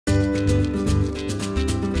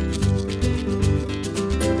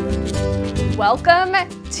Welcome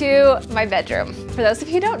to my bedroom. For those of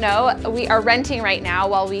you who don't know, we are renting right now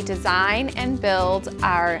while we design and build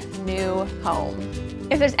our new home.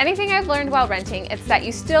 If there's anything I've learned while renting, it's that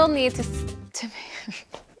you still need to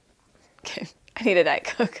okay, I need a Diet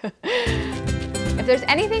Coke. If there's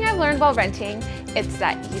anything I've learned while renting, it's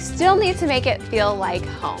that you still need to make it feel like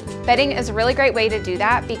home. Bedding is a really great way to do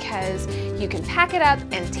that because you can pack it up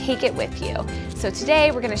and take it with you. So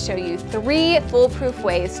today we're going to show you 3 foolproof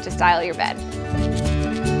ways to style your bed.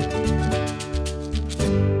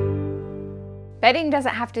 Bedding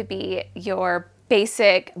doesn't have to be your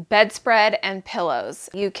basic bedspread and pillows.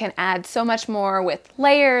 You can add so much more with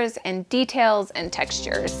layers and details and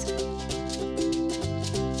textures.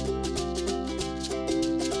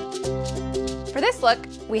 For this look,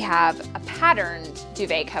 we have a patterned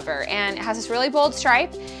duvet cover, and it has this really bold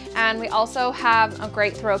stripe, and we also have a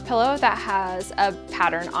great throw pillow that has a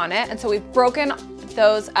pattern on it, and so we've broken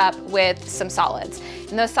those up with some solids.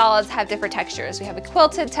 And those solids have different textures. We have a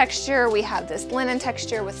quilted texture, we have this linen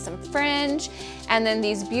texture with some fringe, and then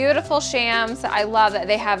these beautiful shams that I love that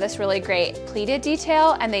they have this really great pleated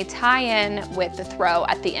detail, and they tie in with the throw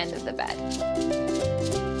at the end of the bed.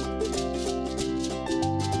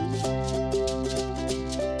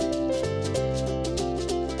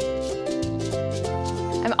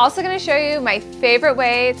 I'm also going to show you my favorite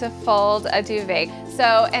way to fold a duvet.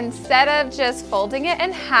 So instead of just folding it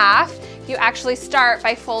in half, you actually start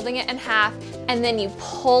by folding it in half and then you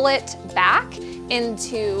pull it back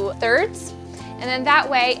into thirds. And then that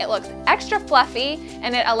way it looks extra fluffy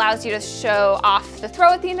and it allows you to show off the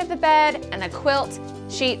throw at the end of the bed and a quilt,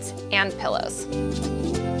 sheets, and pillows.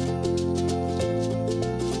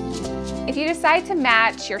 If you decide to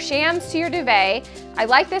match your shams to your duvet, I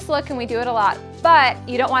like this look and we do it a lot, but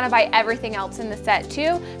you don't want to buy everything else in the set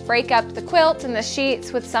too. Break up the quilt and the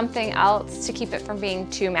sheets with something else to keep it from being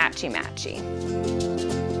too matchy-matchy.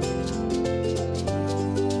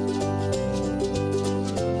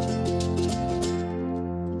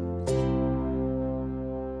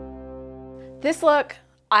 This look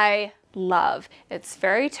I love. It's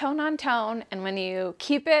very tone on tone, and when you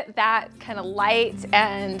keep it that kind of light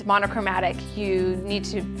and monochromatic, you need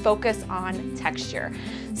to focus on texture.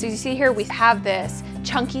 So you see here we have this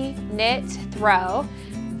chunky knit throw,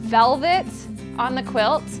 velvet on the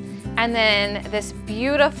quilt, and then this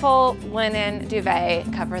beautiful linen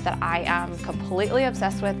duvet cover that I am completely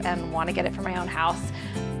obsessed with and want to get it for my own house.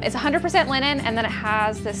 It's 100% linen, and then it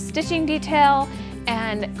has this stitching detail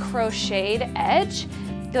and crocheted edge.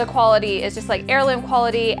 The quality is just like heirloom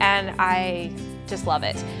quality, and I just love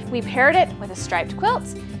it. We paired it with a striped quilt,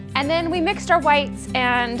 and then we mixed our whites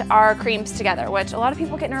and our creams together, which a lot of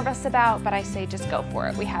people get nervous about, but I say just go for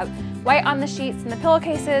it. We have white on the sheets and the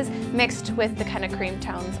pillowcases mixed with the kind of cream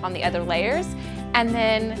tones on the other layers, and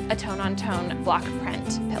then a tone-on-tone block print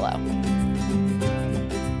pillow.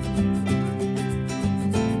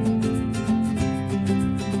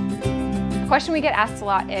 A question we get asked a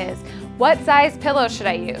lot is, what size pillow should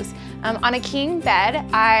I use? On a king bed,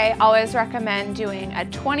 I always recommend doing a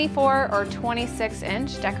 24 or 26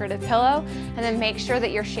 inch decorative pillow, and then make sure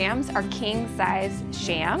that your shams are king size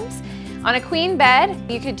shams. On a queen bed,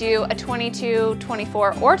 you could do a 22,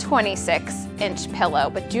 24, or 26 inch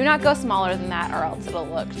pillow, but do not go smaller than that or else it'll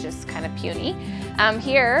look just kind of puny.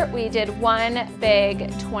 Here we did one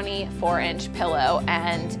big 24 inch pillow,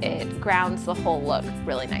 and it grounds the whole look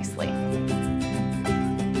really nicely.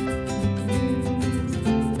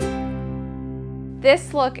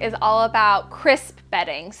 This look is all about crisp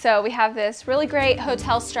bedding. So we have this really great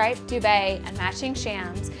hotel stripe duvet and matching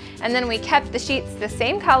shams. And then we kept the sheets the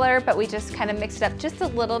same color, but we just kind of mixed it up just a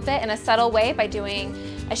little bit in a subtle way by doing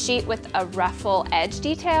a sheet with a ruffle edge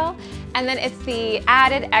detail. And then it's the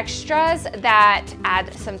added extras that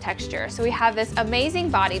add some texture. So we have this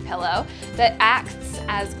amazing body pillow that acts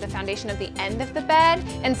as the foundation of the end of the bed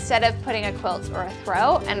instead of putting a quilt or a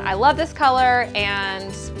throw. And I love this color,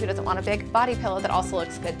 and who doesn't want a big body pillow that also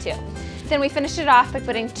looks good too. Then we finished it off by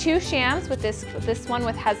putting 2 shams with this one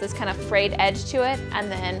has this kind of frayed edge to it,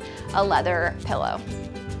 and then a leather pillow.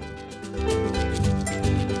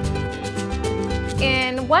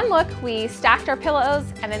 In one look, we stacked our pillows,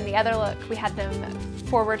 and in the other look, we had them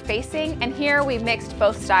forward facing, and here we mixed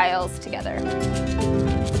both styles together.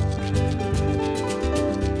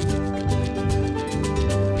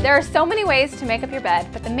 There are so many ways to make up your bed,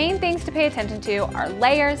 but the main things to pay attention to are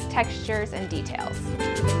layers, textures, and details.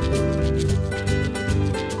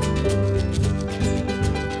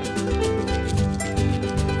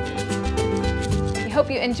 We hope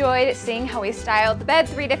you enjoyed seeing how we styled the bed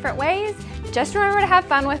 3 different ways. Just remember to have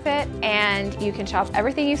fun with it, and you can shop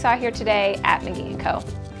everything you saw here today at McGee & Co.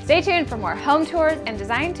 Stay tuned for more home tours and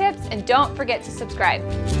design tips, and don't forget to subscribe.